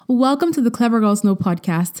Welcome to the Clever Girls Know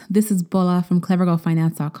podcast. This is Bola from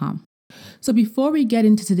clevergirlfinance.com. So before we get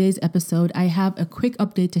into today's episode, I have a quick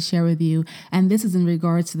update to share with you, and this is in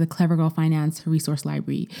regards to the Clever Girl Finance Resource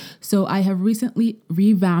Library. So I have recently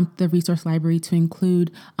revamped the resource library to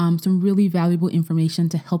include some really valuable information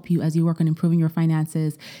to help you as you work on improving your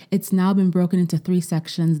finances. It's now been broken into 3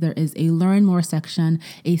 sections. There is a Learn More section,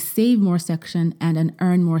 a Save More section, and an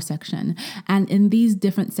Earn More section. And in these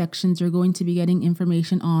different sections, you're going to be getting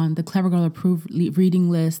information on the Clever Girl approved reading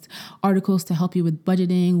list, articles to help you with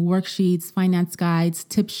budgeting, worksheets, finance guides,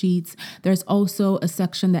 tip sheets. There's also a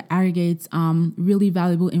section that aggregates really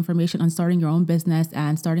valuable information on starting your own business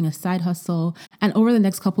and starting a side hustle. And over the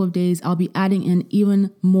next couple of days, I'll be adding in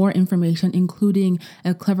even more information, including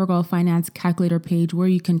a Clever Girl Finance calculator page where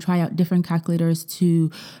you can try out different calculators to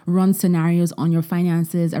run scenarios on your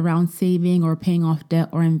finances around saving or paying off debt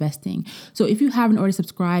or investing. So if you haven't already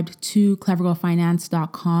subscribed to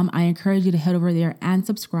clevergirlfinance.com, I encourage you to head over there and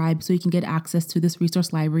subscribe so you can get access to this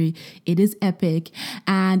resource library. It is epic.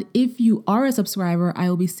 And if you are a subscriber, I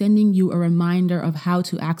will be sending you a reminder of how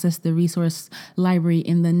to access the resource library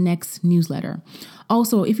in the next newsletter.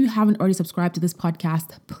 Also, if you haven't already subscribed to this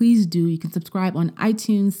podcast, please do. You can subscribe on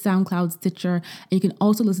iTunes, SoundCloud, Stitcher, and you can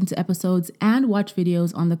also listen to episodes and watch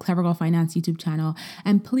videos on the Clever Girl Finance YouTube channel.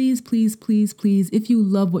 And please, if you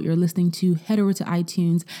love what you're listening to, head over to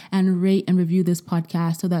iTunes and rate and review this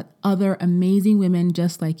podcast so that other amazing women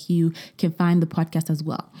just like you can find the podcast as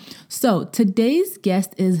well. So today's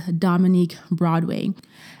guest is Dominique Broadway.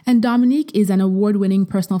 And Dominique is an award-winning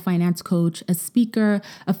personal finance coach, a speaker,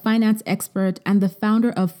 a finance expert, and the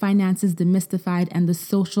founder of Finances Demystified and the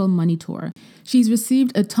Social Money Tour. She's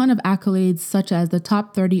received a ton of accolades such as the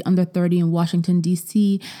top 30 under 30 in Washington,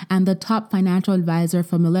 D.C., and the top financial advisor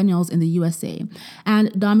for millennials in the USA.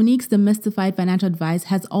 And Dominique's demystified financial advice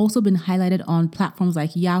has also been highlighted on platforms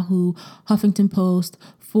like Yahoo, Huffington Post,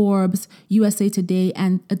 Forbes, USA Today,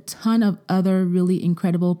 and a ton of other really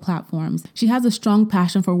incredible platforms. She has a strong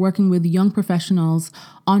passion for working with young professionals,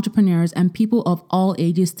 entrepreneurs, and people of all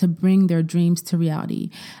ages to bring their dreams to reality.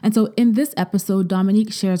 And so in this episode,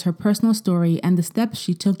 Dominique shares her personal story and the steps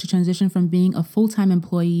she took to transition from being a full-time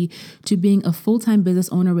employee to being a full-time business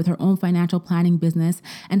owner with her own financial planning business,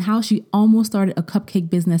 and how she almost started a cupcake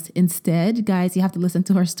business instead. Guys, you have to listen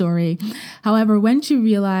to her story. However, when she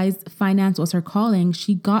realized finance was her calling,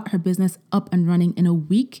 she got her business up and running in a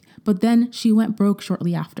week, but then she went broke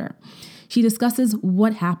shortly after. She discusses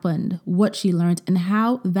what happened, what she learned, and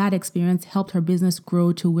how that experience helped her business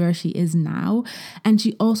grow to where she is now. And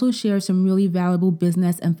she also shares some really valuable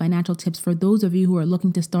business and financial tips for those of you who are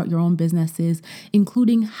looking to start your own businesses,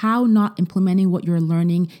 including how not implementing what you're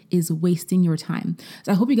learning is wasting your time.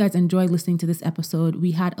 So I hope you guys enjoyed listening to this episode.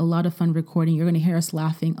 We had a lot of fun recording. You're going to hear us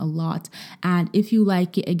laughing a lot. And if you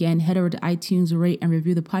like it, again, head over to iTunes, rate and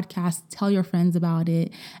review the podcast, tell your friends about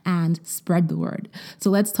it, and spread the word. So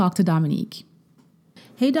let's talk to Dominique.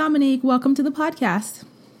 Hey, Dominique, welcome to the podcast.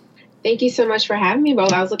 Thank you so much for having me, Bola.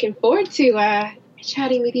 I was looking forward to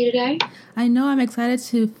chatting with you today. I know. I'm excited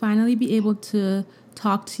to finally be able to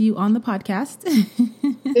talk to you on the podcast.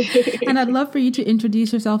 And I'd love for you to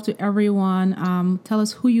introduce yourself to everyone. Tell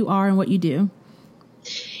us who you are and what you do.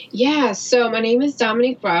 Yeah, so my name is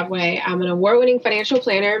Dominique Broadway. I'm an award-winning financial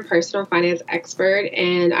planner and personal finance expert,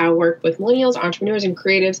 and I work with millennials, entrepreneurs, and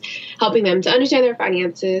creatives, helping them to understand their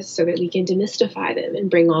finances so that we can demystify them and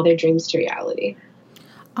bring all their dreams to reality.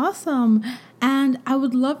 Awesome. And I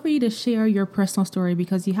would love for you to share your personal story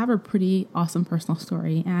because you have a pretty awesome personal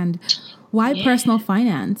story. And why personal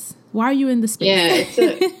finance? Why are you in this space? Yeah,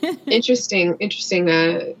 it's an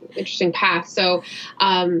interesting path. So,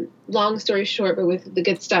 long story short, but with the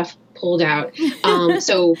good stuff pulled out.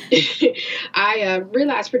 So I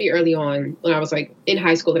realized pretty early on when I was like in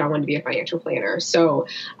high school that I wanted to be a financial planner. So,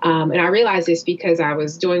 and I realized this because I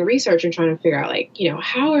was doing research and trying to figure out like,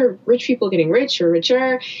 how are rich people getting rich or richer?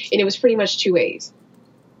 And it was pretty much 2 ways.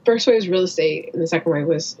 First way was real estate, and the second way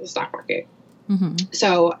was the stock market. Mm-hmm.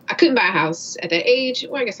 So I couldn't buy a house at that age.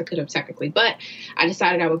 Well, I guess I could have technically, but I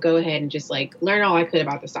decided I would go ahead and just like learn all I could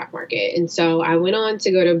about the stock market. And so I went on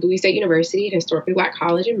to go to Bowie State University, a historically Black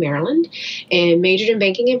college in Maryland, and majored in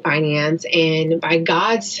banking and finance. And by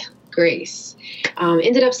God's grace,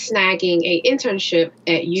 ended up snagging a internship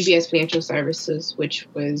at UBS Financial Services, which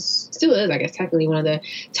still is, I guess, technically one of the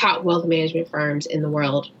top wealth management firms in the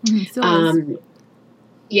world. Mm-hmm. Still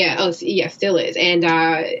is. Yeah, still is. And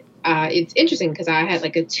it's interesting because I had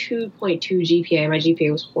like a 2.2 GPA. My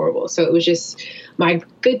GPA was horrible. So it was just my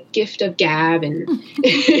good gift of gab and,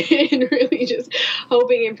 and really just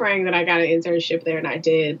hoping and praying that I got an internship there. And I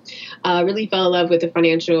did. Really fell in love with the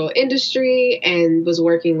financial industry and was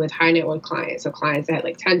working with high net worth clients. So clients that had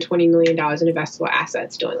like $10-20 million in investable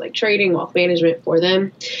assets, doing like trading, wealth management for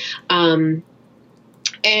them.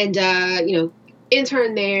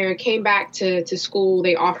 Interned there, came back to school.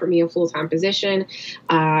 They offered me a full-time position.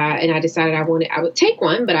 And I decided I would take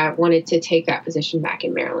one, but I wanted to take that position back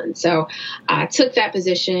in Maryland. So I took that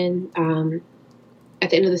position, at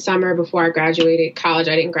the end of the summer before I graduated college.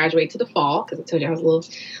 I didn't graduate to the fall because I told you I was a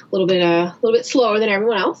little bit slower than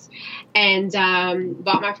everyone else, and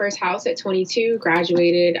bought my first house at 22.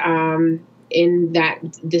 Graduated in that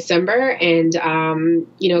December, and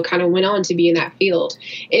kind of went on to be in that field.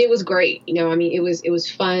 And it was great. It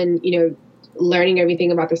was fun. Learning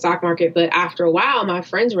everything about the stock market. But after a while, my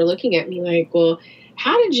friends were looking at me like, "Well,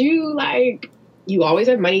 how did you you always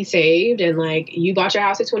have money saved, and you bought your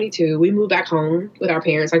house at 22. We moved back home with our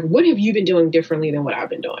parents. What have you been doing differently than what I've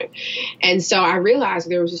been doing?" And so I realized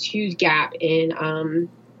there was this huge gap in,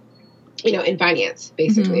 in finance.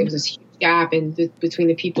 Basically, It was this huge gap between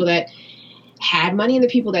the people that had money and the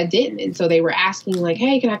people that didn't. And so they were asking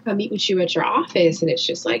 "Hey, can I come meet with you at your office?" And it's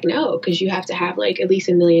just no, because you have to have at least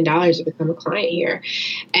 $1 million to become a client here.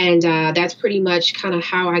 And that's pretty much kind of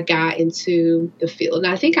how I got into the field.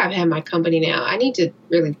 And I think I've had my company now. I need to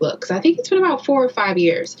really look, because I think it's been about 4 or 5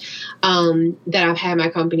 years that I've had my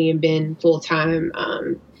company and been full-time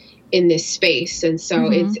in this space. And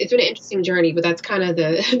so it's been an interesting journey, but that's kind of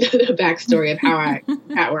the backstory of how I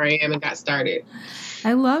got where I am and got started.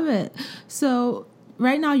 I love it. So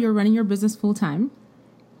right now you're running your business full time.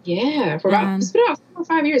 Yeah, it's been about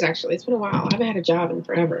 5 years, actually. It's been a while. I haven't had a job in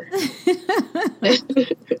forever.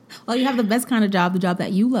 Well, you have the best kind of job, the job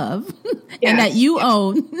that you love and that you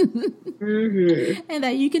own. And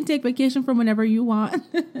that you can take vacation from whenever you want.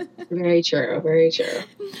 Very true. Very true.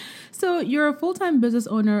 So you're a full-time business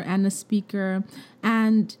owner and a speaker,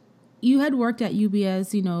 and you had worked at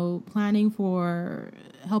UBS, planning for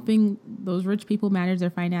helping those rich people manage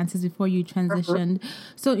their finances before you transitioned.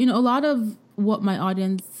 So, a lot of what my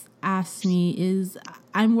audience asks me is,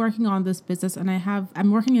 I'm working on this business and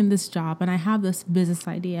I'm working in this job and I have this business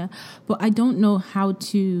idea, but I don't know how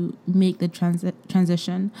to make the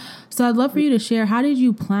transition. So I'd love for you to share, how did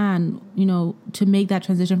you plan, to make that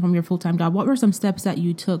transition from your full-time job? What were some steps that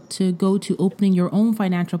you took to go to opening your own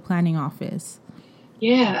financial planning office?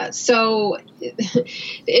 Yeah. So the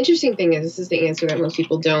interesting thing is, this is the answer that most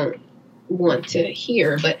people don't want to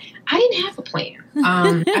hear, but I didn't have a plan.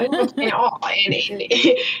 I didn't have a plan at all.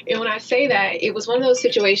 And when I say that, it was one of those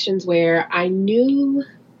situations where I knew,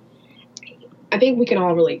 I think we can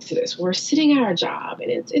all relate to this. We're sitting at our job and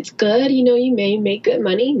it's good. You may make good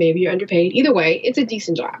money. Maybe you're underpaid. Either way, it's a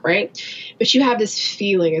decent job, right? But you have this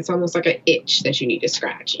feeling, it's almost like an itch that you need to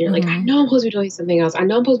scratch. And you're I know I'm supposed to be doing something else. I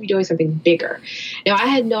know I'm supposed to be doing something bigger. Now, I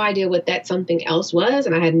had no idea what that something else was,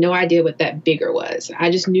 and I had no idea what that bigger was. I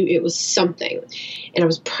just knew it was something. And I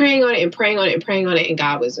was praying on it and praying on it and praying on it, and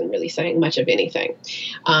God wasn't really saying much of anything,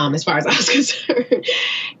 as far as I was concerned.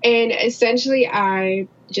 And essentially, I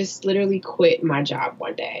just literally quit my job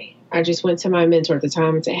one day. I just went to my mentor at the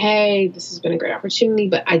time and said, "Hey, this has been a great opportunity,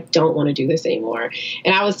 but I don't want to do this anymore."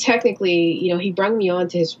 And I was technically, he brought me on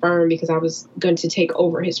to his firm because I was going to take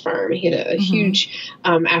over his firm. He had a huge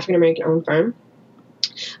African-American owned firm.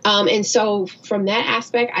 And so from that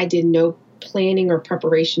aspect, I did no planning or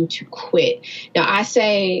preparation to quit. Now, I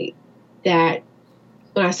say that,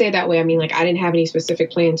 when I say it that way, I mean, I didn't have any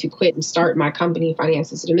specific plan to quit and start my company,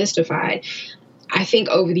 Finances Demystified. I think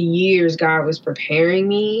over the years, God was preparing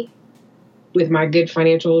me with my good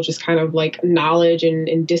financial, just kind of knowledge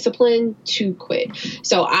and discipline to quit.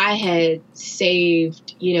 So I had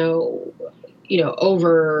saved,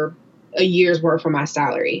 over a year's worth of my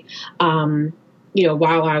salary, while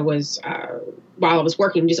I was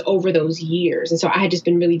working, just over those years. And so I had just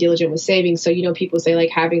been really diligent with saving. So, people say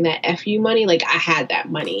having that FU money, I had that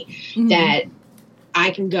money that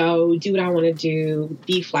I can go do what I want to do,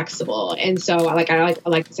 be flexible. And so I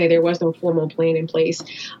like to say there was no formal plan in place.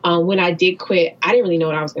 When I did quit, I didn't really know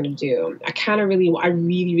what I was going to do. I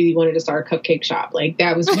really wanted to start a cupcake shop.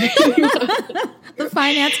 That was really the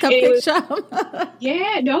finance cupcake shop.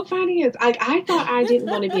 Yeah, no finance. I thought I didn't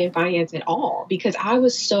want to be in finance at all, because I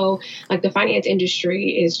was so the finance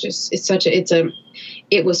industry is just,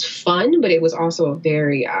 it was fun, but it was also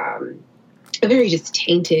very just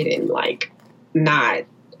tainted and not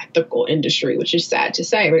ethical industry, which is sad to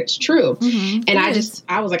say, but it's true. Mm-hmm. And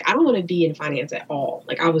I was like, I don't want to be in finance at all.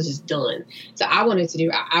 Like I was just done. So I wanted to do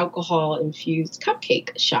an alcohol infused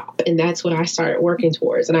cupcake shop. And that's what I started working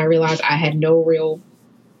towards. And I realized I had no real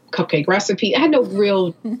cupcake recipe. I had no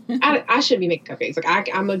real, I shouldn't be making cupcakes. Like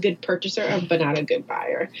I'm a good purchaser of, but not a good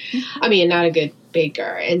buyer. I mean, not a good baker.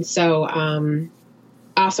 And so,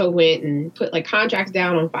 I also went and put like contracts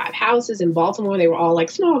down on 5 houses in Baltimore. They were all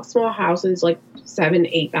like small houses, like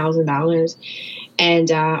 $7,000-8,000.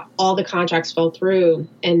 And all the contracts fell through.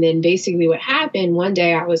 And then basically what happened, one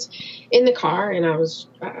day I was in the car and I was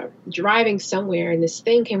driving somewhere and this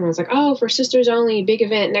thing came and I was like, oh, for Sisters Only, big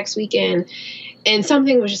event next weekend. And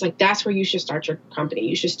something was just like, that's where you should start your company.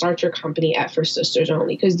 You should start your company at For Sisters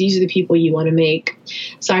Only because these are the people you want to make.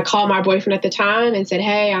 So I called my boyfriend at the time and said,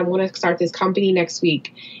 hey, I want to start this company next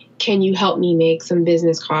week. Can you help me make some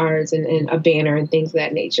business cards and a banner and things of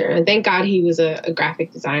that nature? And thank God he was a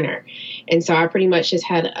graphic designer. And so I pretty much just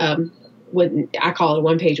had what I call it a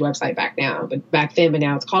one-page website back now, but back then, but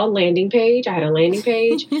now it's called a landing page. I had a landing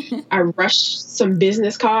page. I rushed some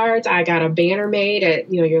business cards. I got a banner made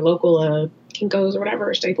at, your local Kinko's or whatever,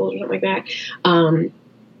 or Staples or something like that.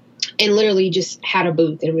 And literally just had a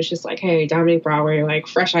booth and was just like, hey, Dominique Broadway, like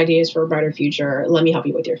fresh ideas for a better future. Let me help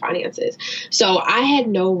you with your finances. So I had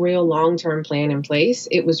no real long-term plan in place.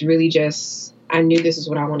 It was really just, I knew this is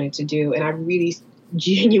what I wanted to do. And I really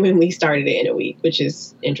genuinely started it in a week, which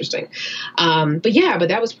is interesting. But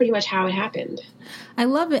that was pretty much how it happened. I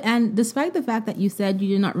love it. And despite the fact that you said you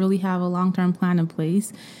did not really have a long-term plan in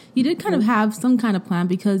place, you did kind of have some kind of plan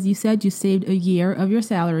because you said you saved a year of your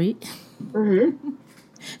salary. Mm-hmm.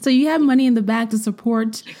 So you have money in the bank to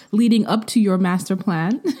support leading up to your master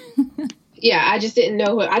plan. Yeah, I just didn't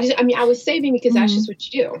know I was saving because that's just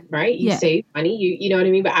what you do, right? You save money, you know what I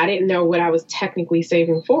mean? But I didn't know what I was technically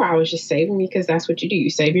saving for. I was just saving because that's what you do. You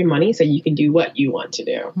save your money so you can do what you want to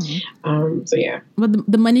do. Mm-hmm.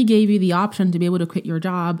 But the money gave you the option to be able to quit your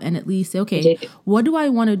job and at least say, okay, what do I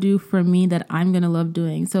want to do for me that I'm going to love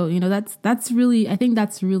doing? So, that's really, I think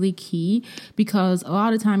that's really key because a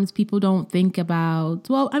lot of times people don't think about,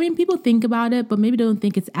 people think about it, but maybe don't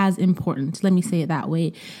think it's as important. Let me say it that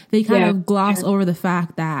way. They kind of gloss over the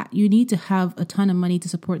fact that you need to have a ton of money to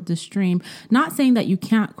support this dream. Not saying that you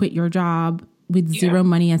can't quit your job with zero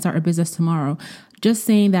money and start a business tomorrow. Just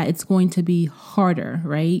saying that it's going to be harder,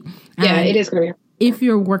 right? Yeah, it is going to be harder. If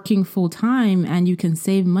you're working full time and you can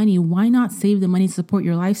save money, why not save the money to support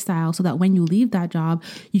your lifestyle so that when you leave that job,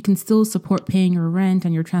 you can still support paying your rent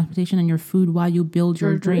and your transportation and your food while you build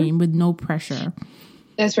your dream with no pressure?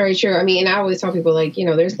 That's very true. I mean, I always tell people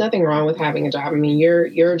there's nothing wrong with having a job. I mean,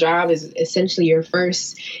 your job is essentially your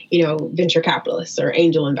first, venture capitalist or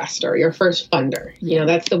angel investor, your first funder.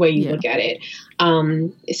 That's the way you look at it.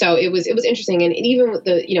 So it was interesting. And even with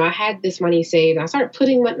I had this money saved. I started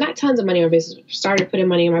putting not tons of money in my business, started putting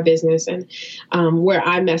money in my business. And where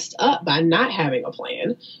I messed up by not having a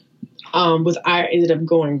plan was I ended up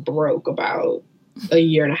going broke about a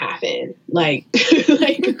year and a half in, like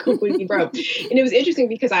completely broke. And it was interesting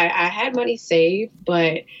because I had money saved,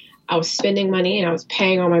 but I was spending money and I was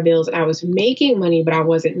paying all my bills and I was making money, but I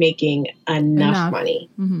wasn't making enough money.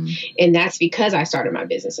 Mm-hmm. And that's because I started my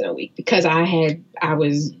business in a week, because I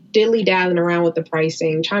was dilly-dallying around with the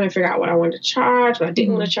pricing, trying to figure out what I wanted to charge, what I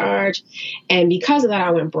didn't want to charge. And because of that,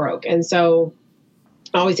 I went broke. And so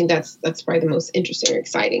I always think that's probably the most interesting or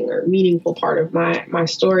exciting or meaningful part of my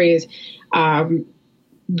story is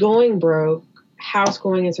going broke, house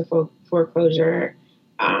going into foreclosure,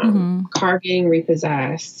 car getting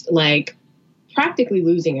repossessed, like practically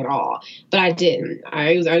losing it all. But I didn't.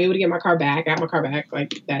 I was able to get my car back. I got my car back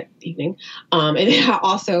like that evening. And then I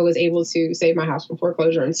also was able to save my house from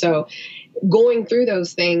foreclosure. And so going through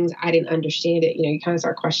those things, I didn't understand it. You kind of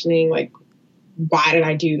start questioning, like, why did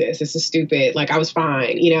I do this? This is stupid. Like, I was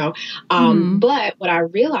fine, But what I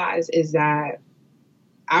realized is that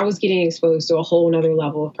I was getting exposed to a whole nother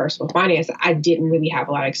level of personal finance that I didn't really have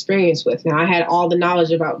a lot of experience with. Now, I had all the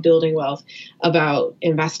knowledge about building wealth, about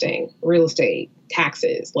investing, real estate,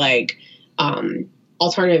 taxes, like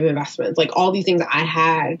alternative investments, like all these things I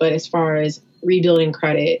had. But as far as rebuilding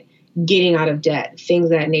credit, getting out of debt, things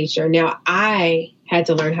of that nature, now I had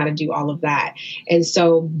to learn how to do all of that. And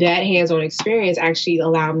so that hands-on experience actually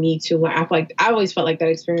allowed me to learn. I always felt like that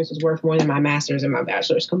experience was worth more than my master's and my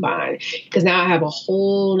bachelor's combined, because now I have a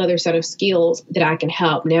whole other set of skills that I can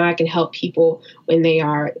help. Now I can help people when they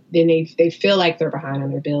feel like they're behind on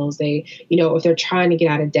their bills. They, if they're trying to get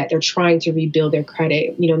out of debt, they're trying to rebuild their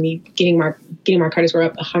credit. Me getting my credit score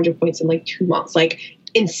up 100 points in like 2 months, like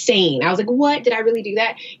insane. I was like, what? Did I really do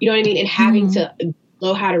that? You know what I mean? And having to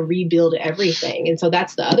know how to rebuild everything. And so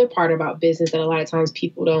that's the other part about business that a lot of times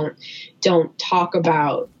people don't talk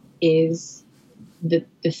about is the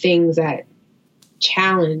things that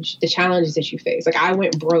the challenges that you face. Like I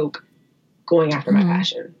went broke going after my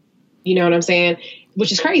passion. You know what I'm saying?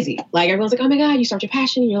 Which is crazy. Like everyone's like, oh my God, you start your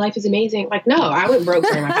passion and your life is amazing. Like, no, I went broke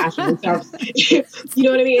starting my passion. So, you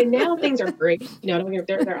know what I mean? And now things are great. You know,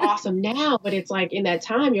 they're awesome now, but it's like in that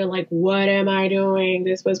time, you're like, what am I doing?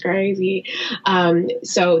 This was crazy.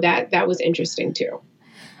 So that was interesting too.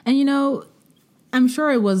 And, you know, I'm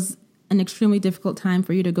sure it was an extremely difficult time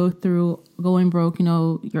for you to go through going broke, you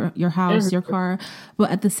know, your house, your car.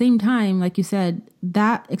 But at the same time, like you said,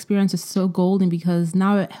 that experience is so golden because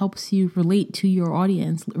now it helps you relate to your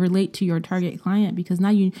audience, relate to your target client, because now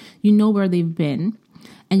you know where they've been.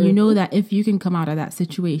 And you know that if you can come out of that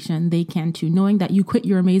situation, they can too, knowing that you quit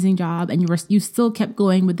your amazing job and you still kept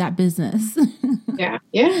going with that business. Yeah.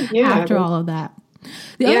 After all of that.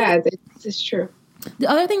 This is true. The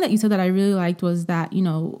other thing that you said that I really liked was that, you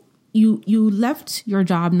know, you left your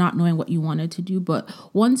job not knowing what you wanted to do, but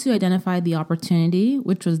once you identified the opportunity,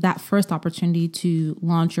 which was that first opportunity to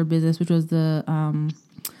launch your business, which was the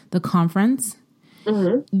conference,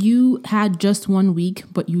 you had just 1 week,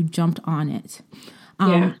 but you jumped on it.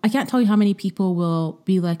 I can't tell you how many people will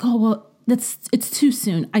be like, oh, well, it's too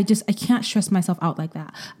soon. I can't stress myself out like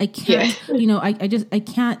that. I can't, you know, I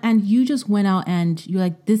can't. And you just went out and you're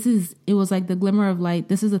like, it was like the glimmer of light.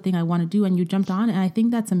 This is the thing I want to do. And you jumped on it. And I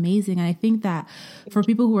think that's amazing. And I think that for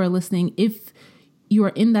people who are listening, if you are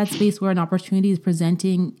in that space where an opportunity is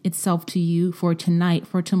presenting itself to you for tonight,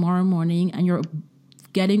 for tomorrow morning, and you're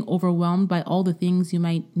getting overwhelmed by all the things you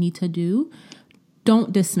might need to do,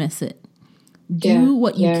 don't dismiss it. Do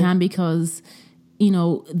what you can, because you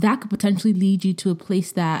know, that could potentially lead you to a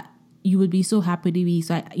place that you would be so happy to be.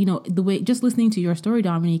 So, you know, the way, just listening to your story,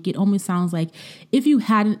 Dominique, it almost sounds like if you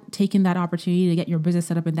hadn't taken that opportunity to get your business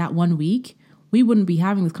set up in that 1 week, we wouldn't be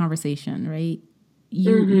having this conversation, right?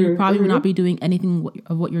 You probably would not be doing anything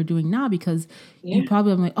of what you're doing now, because you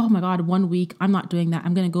probably are like, oh my God, 1 week, I'm not doing that.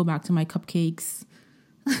 I'm going to go back to my cupcakes.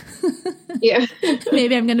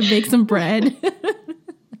 Maybe I'm going to bake some bread.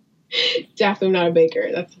 Definitely not a baker.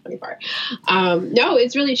 That's the funny part. No,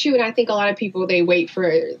 it's really true. And I think a lot of people, they wait for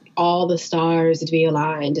all the stars to be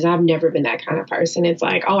aligned. And I've never been that kind of person. It's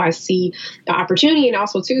like, oh, I see the opportunity. And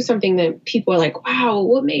also too, something that people are like, wow,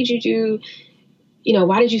 what made you do, you know,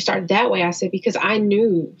 why did you start that way? I said, because I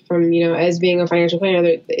knew from, you know, as being a financial planner,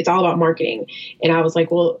 that it's all about marketing. And I was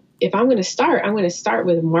like, well, if I'm going to start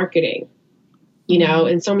with marketing, you know,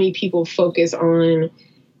 and so many people focus on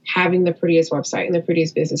having the prettiest website and the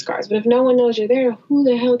prettiest business cards. But if no one knows you're there, who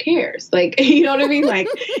the hell cares? Like, you know what I mean? Like,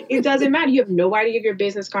 it doesn't matter. You have nobody to give your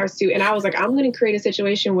business cards to. And I was like, I'm going to create a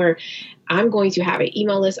situation where I'm going to have an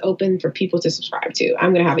email list open for people to subscribe to.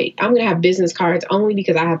 I'm going to have business cards only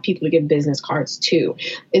because I have people to give business cards to.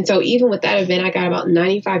 And so even with that event, I got about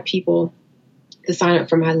 95 people to sign up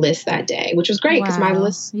for my list that day, which was great because my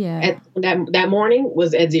list at that morning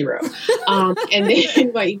was at 0. And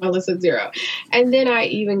then my email list at 0. And then I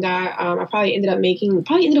even got, I probably ended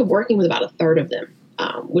up working with about a third of them,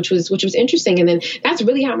 which was interesting. And then that's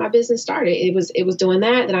really how my business started. It was doing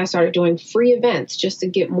that. Then I started doing free events just to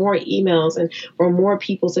get more emails and for more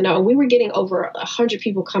people to know. And we were getting over 100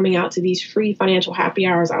 people coming out to these free financial happy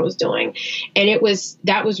hours I was doing. And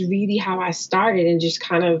that was really how I started, and just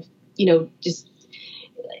kind of, you know,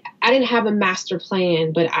 I didn't have a master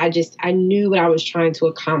plan, but I knew what I was trying to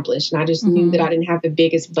accomplish. And I just knew that I didn't have the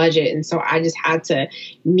biggest budget. And so I just had to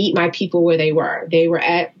meet my people where they were. They were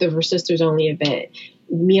at the For Sisters Only event.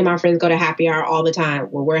 Me and my friends go to happy hour all the time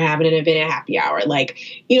where we're having an event at happy hour. Like,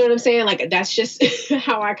 you know what I'm saying? Like, that's just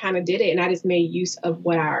how I kind of did it. And I just made use of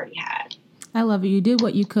what I already had. I love it. You did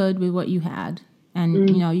what you could with what you had. And,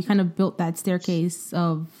 you know, you kind of built that staircase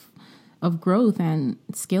of growth and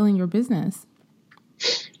scaling your business.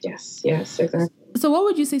 Yes, exactly. So what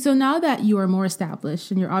would you say? So now that you are more established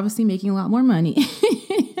and you're obviously making a lot more money.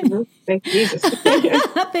 Thank you, Jesus.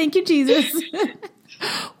 Thank you, Jesus.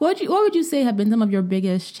 What would you say have been some of your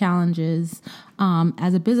biggest challenges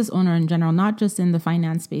as a business owner in general, not just in the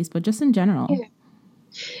finance space, but just in general?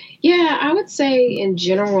 Yeah, I would say in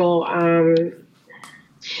general, I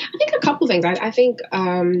think a couple things. I think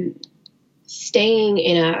staying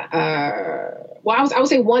in I would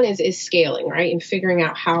say one is scaling, right? And figuring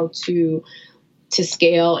out how to to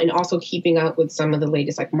scale and also keeping up with some of the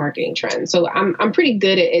latest like marketing trends. So I'm pretty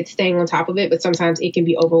good at staying on top of it, but sometimes it can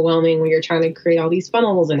be overwhelming when you're trying to create all these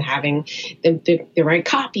funnels and having the right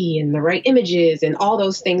copy and the right images and all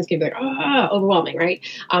those things can be like, overwhelming, right?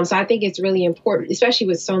 So I think it's really important, especially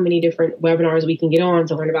with so many different webinars we can get on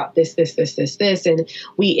to learn about this. And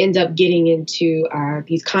we end up getting into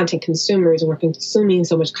these content consumers and we're consuming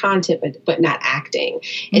so much content, but not acting.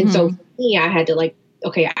 And so for me, I had to like,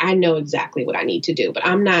 okay, I know exactly what I need to do, but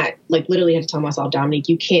I'm not like literally had to tell myself, Dominique,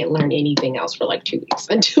 you can't learn anything else for like 2 weeks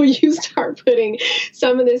until you start putting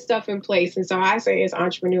some of this stuff in place. And so I say as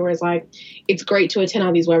entrepreneurs, like it's great to attend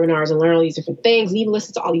all these webinars and learn all these different things and even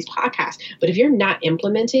listen to all these podcasts. But if you're not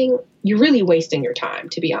implementing, you're really wasting your time,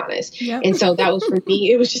 to be honest. Yep. And so that was for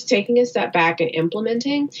me, it was just taking a step back and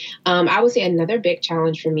implementing. I would say another big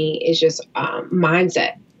challenge for me is just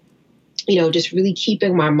mindset. Just really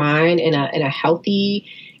keeping my mind in a healthy,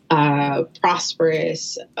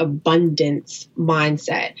 prosperous, abundance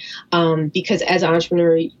mindset. Because as an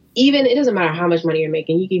entrepreneur, even it doesn't matter how much money you're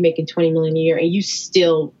making, you can be making 20 million a year and you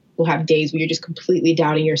still will have days where you're just completely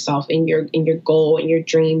doubting yourself and your goal and your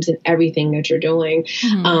dreams and everything that you're doing.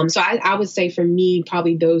 So I would say for me,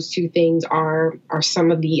 probably those two things are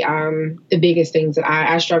some of the biggest things that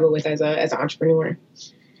I struggle with as an entrepreneur.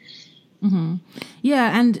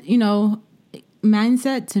 Yeah. And,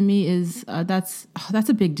 mindset to me is, that's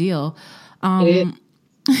a big deal.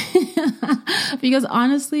 Because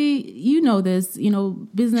honestly, this,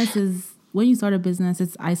 business is, when you start a business,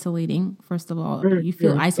 it's isolating. First of all, you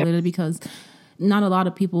feel isolated because not a lot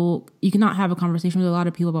of people, you cannot have a conversation with a lot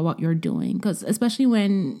of people about what you're doing. Because especially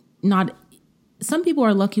when some people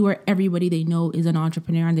are lucky where everybody they know is an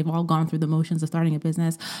entrepreneur and they've all gone through the motions of starting a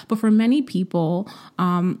business. But for many people,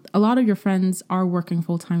 a lot of your friends are working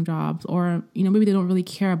full-time jobs or, maybe they don't really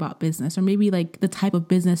care about business or maybe like the type of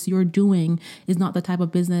business you're doing is not the type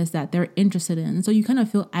of business that they're interested in. So you kind of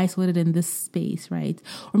feel isolated in this space, right?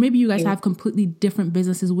 Or maybe you guys have completely different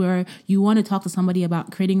businesses where you want to talk to somebody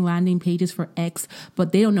about creating landing pages for X,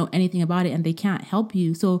 but they don't know anything about it and they can't help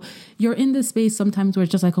you. So you're in this space sometimes where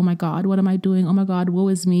it's just like, oh my God, what am I doing? Oh my God, woe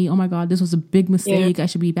is me. Oh my God, this was a big mistake. I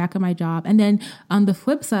should be back at my job. And then on the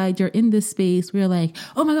flip side, you're in this space where you're like,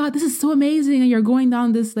 oh my God, this is so amazing. And you're going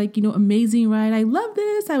down this amazing ride. I love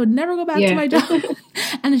this. I would never go back to my job.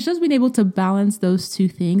 And it's just being able to balance those two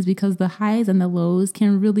things because the highs and the lows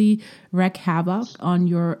can really wreak havoc on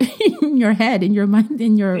your in your head, in your mind,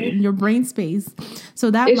 in your brain space.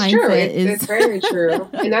 So that mindset true. It's very true.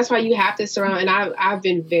 And that's why you have to surround. And I've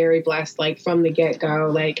been very blessed, like from the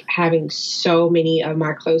get-go, like having so many of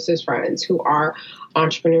my closest friends who are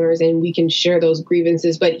entrepreneurs and we can share those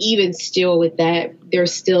grievances. But even still with that,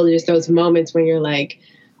 there's still just those moments when you're like,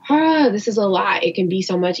 this is a lot. It can be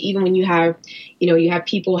so much, even when you have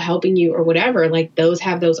people helping you or whatever, like those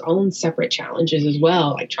have those own separate challenges as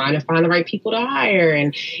well, like trying to find the right people to hire.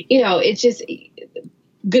 And, it's just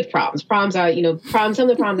good problems. Some of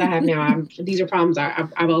the problems I have now, these are problems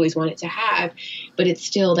I've always wanted to have, but it's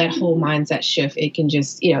still that whole mindset shift. It can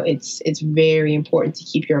just, it's very important to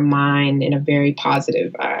keep your mind in a very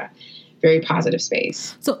positive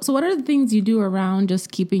space. So what are the things you do around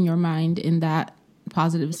just keeping your mind in that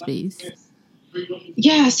positive space?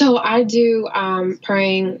 Yeah, so I do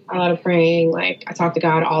praying, a lot of praying. Like I talk to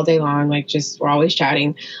God all day long. Like we're always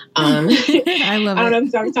chatting. I love it. I don't know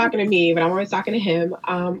if I'm talking to me, but I'm always talking to him.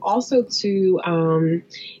 Also too,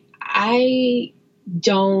 I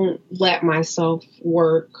don't let myself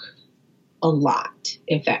work a lot,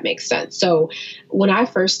 if that makes sense. So when I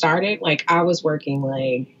first started, like I was working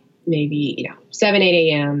like maybe 7,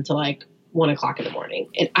 8 a.m. to like 1 o'clock in the morning.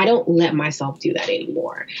 And I don't let myself do that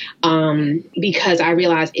anymore because I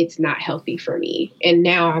realize it's not healthy for me. And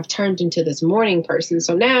now I've turned into this morning person.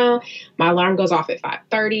 So now my alarm goes off at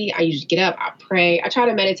 5:30. I usually get up, I pray. I try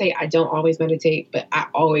to meditate. I don't always meditate, but I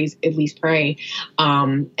always at least pray.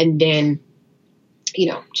 And then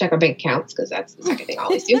check our bank accounts because that's the second thing I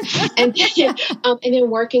always do. And then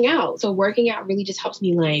working out. So working out really just helps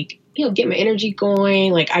me like, get my energy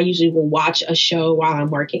going. Like I usually will watch a show while I'm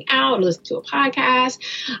working out and listen to a podcast.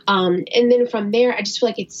 And then from there, I just feel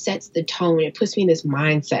like it sets the tone. It puts me in this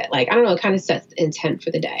mindset. Like, I don't know, it kind of sets the intent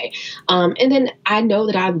for the day. And then I know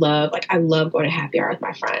that I love going to happy hour with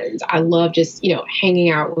my friends. I love just, hanging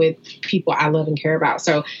out with people I love and care about.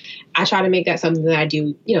 So I try to make that something that I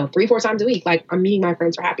do, 3-4 times a week. Like I'm meeting my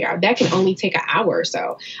friends for happy hour. That can only take an hour or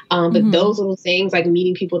so. But those little things, like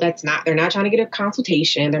meeting people they're not trying to get a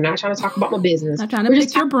consultation. They're not trying to talk about my business. Not trying to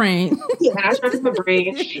pick your brain. Yeah, I'm trying to pick my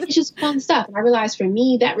brain. It's just fun stuff. And I realized for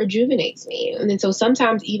me, that rejuvenates me. And then so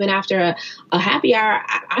sometimes even after a happy hour,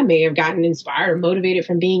 I may have gotten inspired or motivated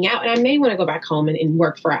from being out. And I may want to go back home and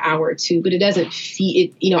work for an hour or two, but it doesn't feel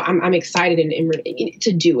it. I'm excited and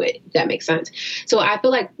to do it. If that makes sense. So I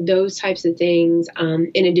feel like those types of things,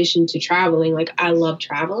 in addition to traveling, like I love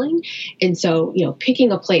traveling. And so,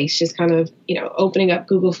 picking a place, just kind of, opening up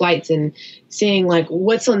Google Flights and seeing like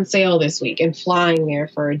what's on sale this week and flying there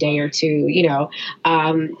for a day or two,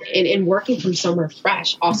 and working from somewhere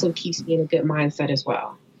fresh also keeps me in a good mindset as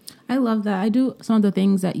well. I love that. I do some of the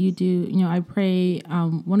things that you do. I pray.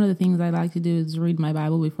 One of the things I like to do is read my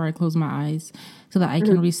Bible before I close my eyes so that I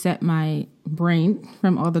can reset my brain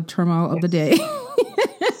from all the turmoil of the day.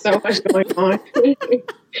 So much going on.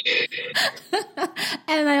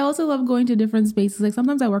 And I also love going to different spaces. Like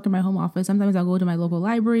sometimes I work in my home office. Sometimes I'll go to my local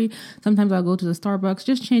library. Sometimes I'll go to the Starbucks.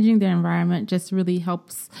 Just changing the environment just really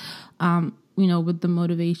helps, with the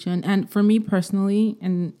motivation. And for me personally,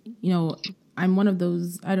 and, I'm one of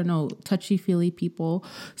those, I don't know, touchy-feely people.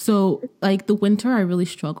 So like the winter, I really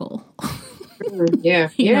struggle. Yeah.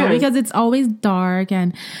 Because it's always dark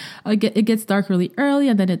and it gets dark really early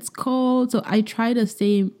and then it's cold. So I try to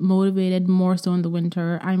stay motivated more so in the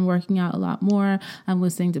winter. I'm working out a lot more. I'm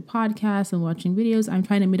listening to podcasts and watching videos. I'm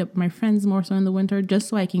trying to meet up with my friends more so in the winter just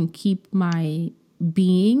so I can keep my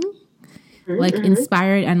being like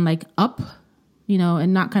inspired and like up.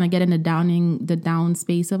 And not kind of get in the down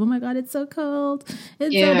space of, oh my God, it's so cold.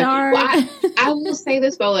 It's so dark. Well, I will say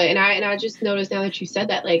this, Bola, and I just noticed now that you said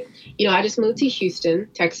that, like, I just moved to Houston,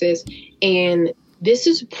 Texas, and this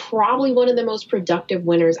is probably one of the most productive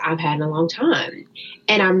winters I've had in a long time.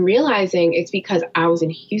 And I'm realizing it's because I was in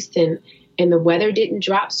Houston and the weather didn't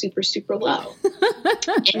drop super, super low.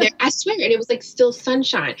 And I swear, and it was like still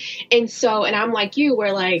sunshine. And I'm like you,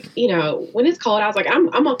 where like, when it's cold, I was like, I'm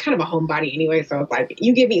a kind of a homebody anyway. So it's like,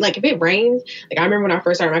 you give me, like, if it rains, like I remember when I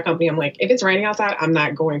first started my company, I'm like, if it's raining outside, I'm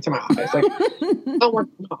not going to my office. Like, I'll work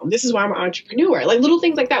from home. This is why I'm an entrepreneur. Like little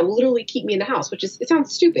things like that will literally keep me in the house, it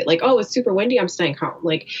sounds stupid. Like, oh, it's super windy, I'm staying home.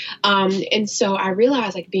 Like, and so I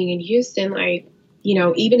realized, like, being in Houston, like,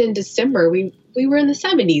 even in December, we were in the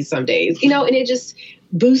 70s some days, and it just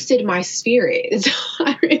boosted my spirit. And so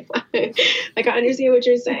I realized, like, I understand what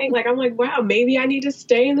you're saying. Like, I'm like, wow, maybe I need to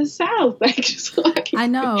stay in the South. Like, just so I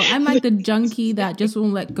know. I'm like the junkie that just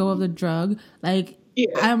won't let go of the drug. Like,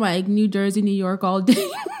 I'm like New Jersey, New York all day.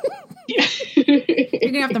 You're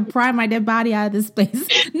going to have to pry my dead body out of this place.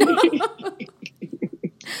 No.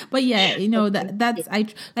 But yeah, that's,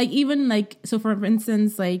 even like, so for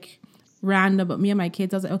instance, like, random, but me and my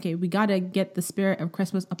kids, I was like, okay, we got to get the spirit of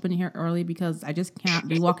Christmas up in here early because I just can't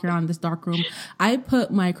be walking around in this dark room. I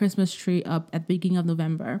put my Christmas tree up at the beginning of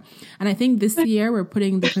November. And I think this year we're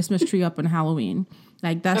putting the Christmas tree up on Halloween.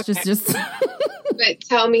 Like that's just. But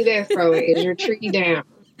tell me this, bro, is your tree down?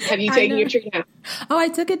 Have you taken your tree down? Oh, I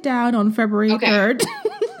took it down on February 3rd.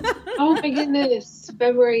 Oh my goodness,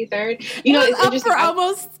 February 3rd. It's up interesting. For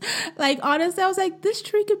almost, like, honestly, I was like, this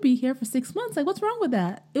tree could be here for 6 months. Like, what's wrong with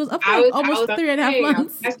that? It was up for almost 3.5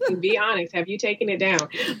 months. Be honest. Have you taken it down?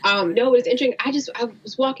 No, it's interesting. I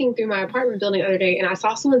was walking through my apartment building the other day and I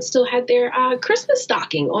saw someone still had their Christmas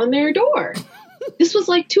stocking on their door. This was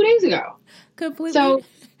like 2 days ago. Completely. So,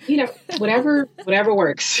 whatever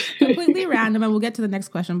works. Completely random, and we'll get to the next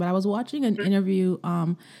question. But I was watching an interview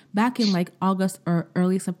back in like August or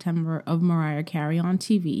early September of Mariah Carey on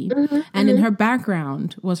TV, and in her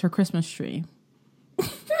background was her Christmas tree.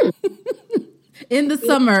 In the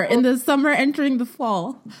summer entering the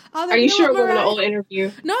fall. I was like, are you sure it wasn't an old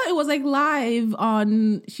interview? No, it was like live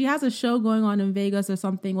on, she has a show going on in Vegas or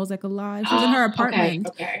something. It was like a live, she was in her apartment.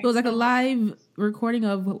 Okay. It was like a live recording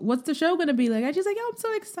of what's the show going to be like. And she's like, oh, I'm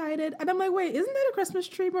so excited. And I'm like, wait, isn't that a Christmas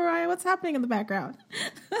tree, Mariah? What's happening in the background?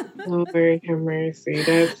 Lord have mercy.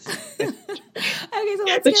 That's okay, so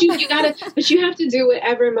let's but you have to do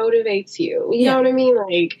whatever motivates you. You know what I mean?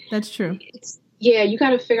 Like, that's true. Yeah, you got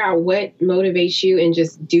to figure out what motivates you and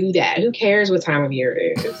just do that. Who cares what time of year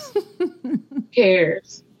it is? Who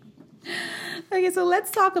cares? Okay, so let's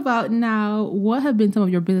talk about now what have been some of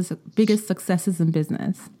your biggest successes in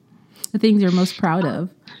business? The things you're most proud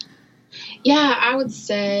of. Yeah, I would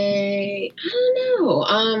say, I don't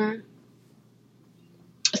know.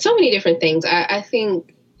 So many different things. I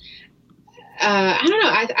think, I don't know.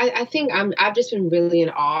 I think I've just been really in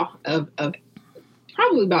awe of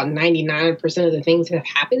probably about 99% of the things that have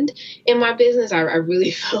happened in my business. I really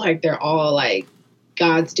feel like they're all like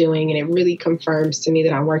God's doing, and it really confirms to me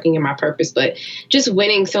that I'm working in my purpose. But just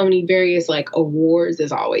winning so many various like awards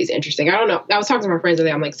is always interesting. I don't know. I was talking to my friends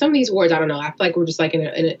today. I'm like, some of these awards, I don't know. I feel like we're just like in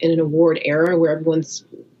an award era where everyone's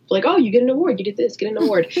like, oh, you get an award, you did this, get an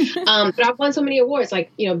award. But I've won so many awards,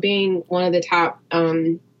 like, you know, being one of the top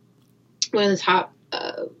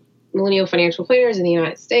millennial financial planners in the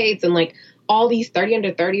United States, and like all these 30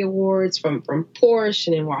 under 30 awards from Porsche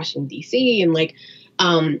and in Washington, D.C. and like,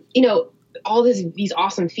 you know, all these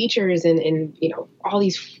awesome features and, you know, all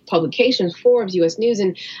these publications, Forbes, U.S. News.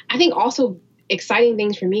 And I think also exciting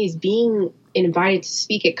things for me is being invited to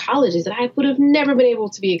speak at colleges that I would have never been able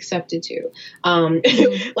to be accepted to.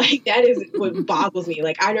 Like that is what boggles me.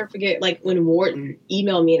 Like I never forget, like when Wharton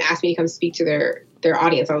emailed me and asked me to come speak to their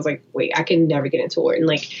audience, I was like, wait, I can never get into Wharton.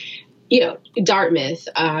 Like, you know, Dartmouth,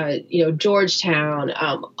 you know, Georgetown,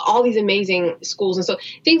 all these amazing schools. And so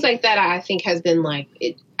things like that, I think has been like,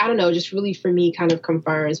 I don't know, just really for me kind of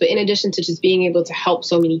confirms. But in addition to just being able to help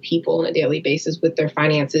so many people on a daily basis with their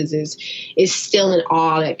finances is still in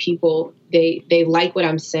awe that people, they like what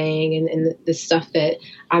I'm saying, and the stuff that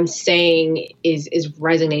I'm saying is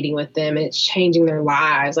resonating with them, and it's changing their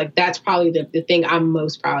lives. Like that's probably the thing I'm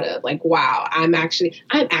most proud of. Like, wow, I'm actually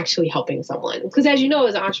helping someone. Because as you know,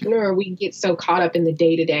 as an entrepreneur, we get so caught up in the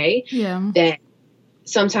day to day that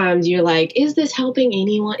sometimes you're like, is this helping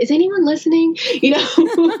anyone? Is anyone listening? You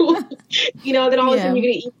know, you know, then all of a sudden you're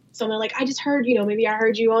going to eat something like, I just heard, you know, maybe I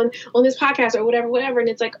heard you on this podcast or whatever. And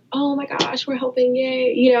it's like, oh my gosh, we're helping.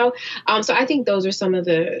 Yay. You know? So I think those are some of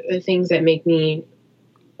the things that make me,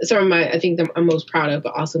 I think that I'm most proud of,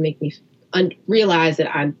 but also make me realize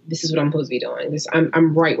that this is what I'm supposed to be doing.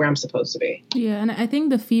 I'm right where I'm supposed to be. Yeah. And I think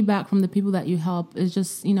the feedback from the people that you help is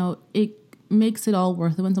just, you know, it makes it all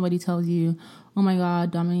worth it when somebody tells you, oh my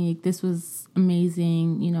God, Dominique, this was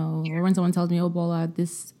amazing, you know, or when someone tells me, oh, Bola,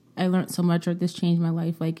 I learned so much, or this changed my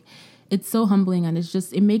life. Like, it's so humbling, and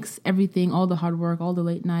it makes everything, all the hard work, all the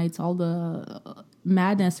late nights, all the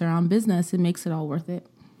madness around business, it makes it all worth it.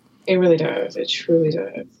 It really does. It truly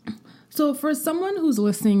does. So for someone who's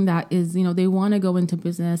listening that is, you know, they want to go into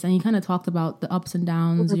business, and you kind of talked about the ups and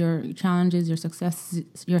downs, your challenges, your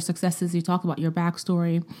successes, you talked about your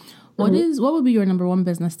backstory. What would be your number one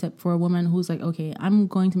business tip for a woman who's like, okay, I'm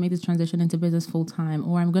going to make this transition into business full time,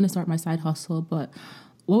 or I'm going to start my side hustle, but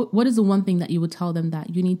what is the one thing that you would tell them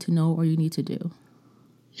that you need to know or you need to do?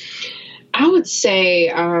 I would say,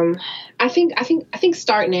 I think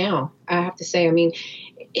start now. I have to say, I mean,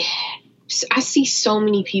 I see so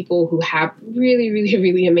many people who have really, really,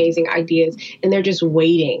 really amazing ideas, and they're just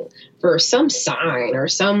waiting for some sign or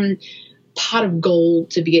some pot of gold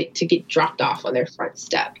to get dropped off on their front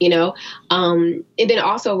step, you know? And then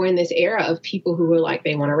also we're in this era of people who are like,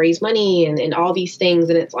 they want to raise money and all these things.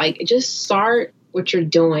 And it's like, just start what you're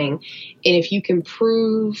doing. And if you can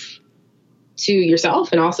prove to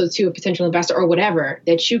yourself and also to a potential investor or whatever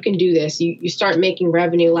that you can do this, you start making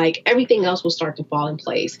revenue, like everything else will start to fall in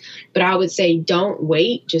place. But I would say, don't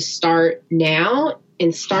wait, just start now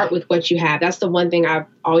and start with what you have. That's the one thing I've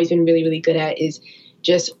always been really, really good at, is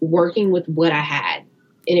just working with what I had.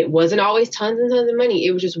 And it wasn't always tons and tons of money.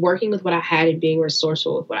 It was just working with what I had and being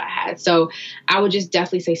resourceful with what I had. So I would just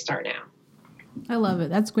definitely say start now. I love it.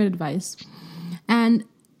 That's great advice. And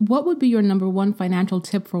what would be your number one financial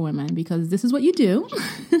tip for women? Because this is what you do.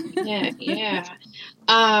 Yeah.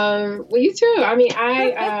 Well, you too. I mean,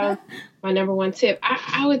 my number one tip,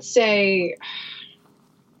 I would say,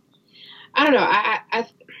 I don't know. I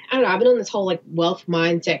don't know. I've been on this whole like wealth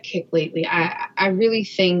mindset kick lately. I really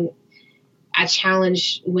think I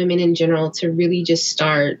challenge women in general to really just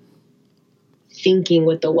start thinking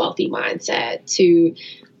with the wealthy mindset, to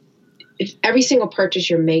if every single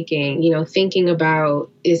purchase you're making, you know, thinking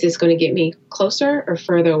about, is this going to get me closer or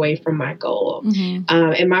further away from my goal? Mm-hmm.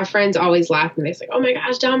 And my friends always laugh at me. They say, oh my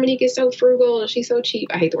gosh, Dominique is so frugal. She's so cheap.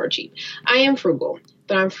 I hate the word cheap. I am frugal,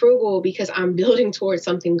 but I'm frugal because I'm building towards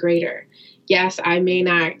something greater. Yes, I may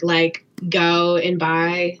not like go and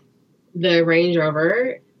buy the Range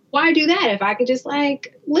Rover. Why do that if I could just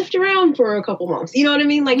like lift around for a couple months? You know what I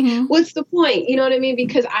mean? Like, what's the point? You know what I mean?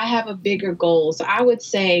 Because I have a bigger goal. So I would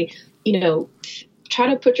say, you know, try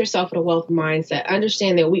to put yourself in a wealth mindset.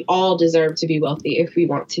 Understand that we all deserve to be wealthy if we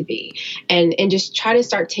want to be. And just try to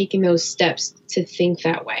start taking those steps to think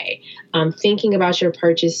that way. Thinking about your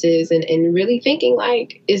purchases and really thinking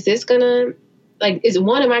like, is this going to, like, am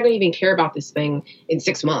I going to even care about this thing in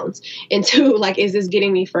 6 months? And two, like, is this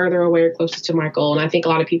getting me further away or closer to my goal? And I think a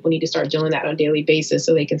lot of people need to start doing that on a daily basis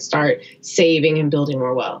so they can start saving and building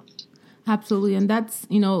more wealth. Absolutely. And that's,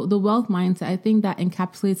 the wealth mindset. I think that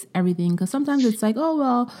encapsulates everything, because sometimes it's like, oh,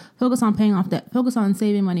 well, focus on paying off debt, focus on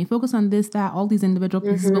saving money, focus on this, that, all these individual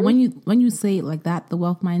pieces. But when you say it like that, the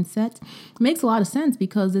wealth mindset, it makes a lot of sense,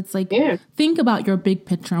 because it's like, think about your big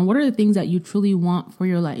picture and what are the things that you truly want for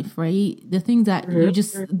your life, right? The things that you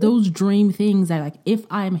just, those dream things that like, if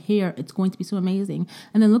I'm here, it's going to be so amazing.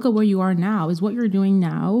 And then look at where you are now. Is what you're doing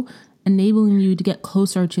now enabling you to get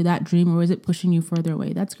closer to that dream, or is it pushing you further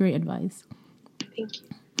away? That's great advice. Thank you.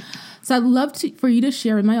 So I'd love for you to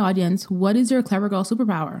share with my audience, what is your Clever Girl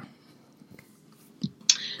superpower?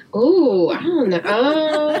 Oh, I don't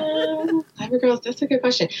know. Clever girls, that's a good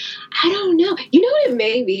question. I don't know. You know what it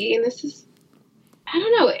may be? And this is, I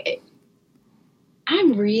don't know.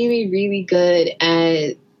 I'm really, really good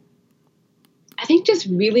at, I think, just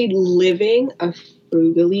really living a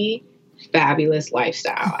frugally fabulous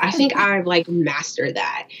lifestyle. I think I've like mastered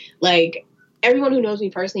that. Like, everyone who knows me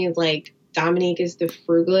personally is like, Dominique is the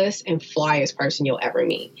frugalest and flyest person you'll ever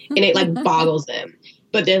meet. And it like boggles them.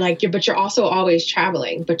 But they're like, you're also always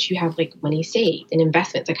traveling, but you have like money saved and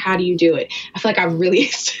investments. Like, how do you do it? I feel like I've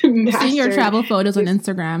really mastered. Seeing your travel photos on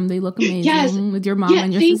Instagram, they look amazing with your mom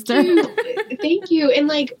and your sister. Thank you. And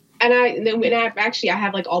like, I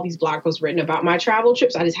have like all these blog posts written about my travel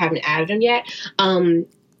trips. I just haven't added them yet.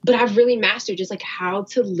 But I've really mastered just like how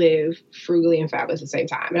to live frugally and fabulous at the same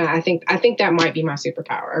time. And I think that might be my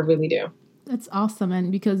superpower. I really do. That's awesome.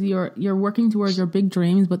 And because you're working towards your big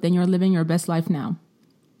dreams, but then you're living your best life now.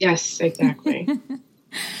 Yes, exactly.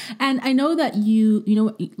 And I know that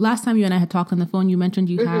last time you and I had talked on the phone, you mentioned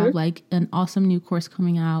you have like an awesome new course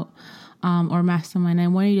coming out, or mastermind. I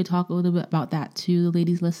wanted you to talk a little bit about that to the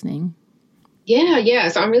ladies listening. Yeah.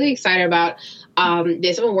 So I'm really excited about this.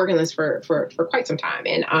 I've been working on this for quite some time.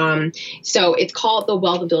 And so it's called the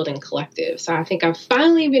Wealth Building Collective. So I think I've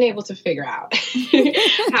finally been able to figure out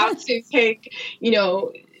how to take,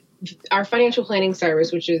 our financial planning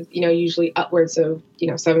service, which is, usually upwards of,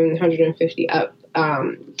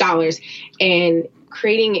 $750 dollars, and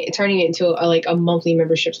turning it into a monthly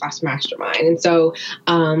membership / mastermind. And so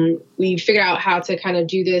we figured out how to kind of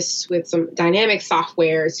do this with some dynamic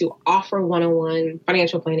software to offer one-on-one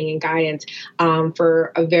financial planning and guidance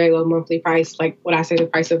for a very low monthly price, like what I say the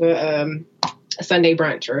price of a Sunday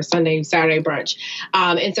brunch or a Saturday brunch.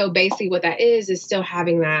 And so basically what that is still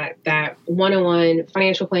having that one-on-one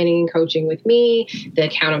financial planning and coaching with me, the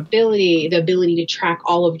accountability, the ability to track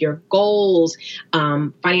all of your goals,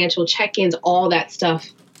 financial check-ins, all that stuff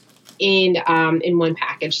in one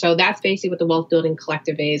package. So that's basically what the Wealth Building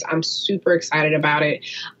Collective is. I'm super excited about it.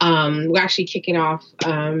 We're actually kicking off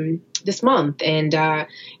this month and going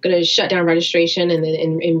to shut down registration and then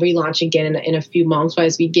and relaunch again in a few months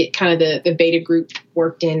as we get kind of the beta group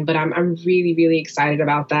worked in. But I'm really, really excited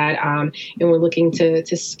about that. And we're looking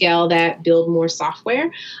to scale that, build more software,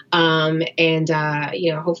 and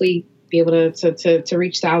hopefully be able to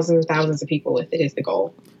reach thousands and thousands of people with it is the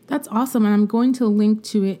goal. That's awesome. And I'm going to link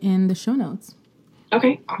to it in the show notes.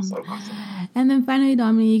 Okay. Awesome. And then finally,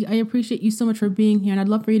 Dominique, I appreciate you so much for being here. And I'd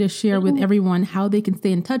love for you to share with everyone how they can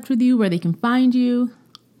stay in touch with you, where they can find you.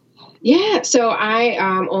 Yeah. So I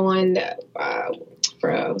on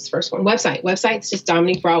what's the first one? Website's just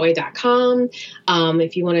DominiqueBroadway.com.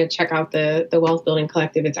 If you want to check out the Wealth Building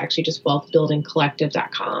Collective, it's actually just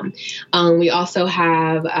wealthbuildingcollective.com. We also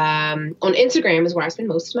have on Instagram is where I spend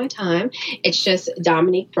most of my time. It's just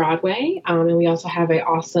Dominique Broadway. And we also have an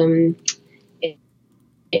awesome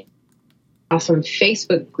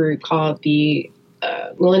Facebook group called the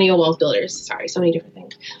Millennial Wealth Builders. Sorry, so many different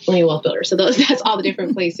things. Millennial Wealth Builders. So that's all the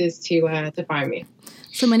different places to find me.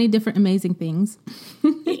 So many different amazing things.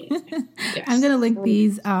 Yes. I'm going to link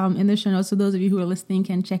these in the show notes so those of you who are listening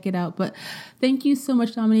can check it out. But thank you so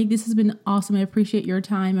much, Dominique. This has been awesome. I appreciate your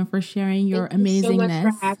time and for sharing your amazingness. Thank you so much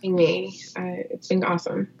for having me. It's been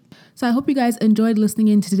awesome. So I hope you guys enjoyed listening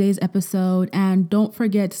in to today's episode, and don't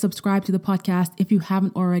forget to subscribe to the podcast if you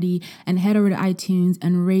haven't already, and head over to iTunes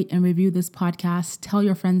and rate and review this podcast. Tell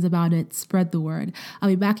your friends about it. Spread the word. I'll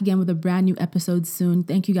be back again with a brand new episode soon.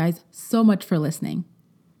 Thank you guys so much for listening.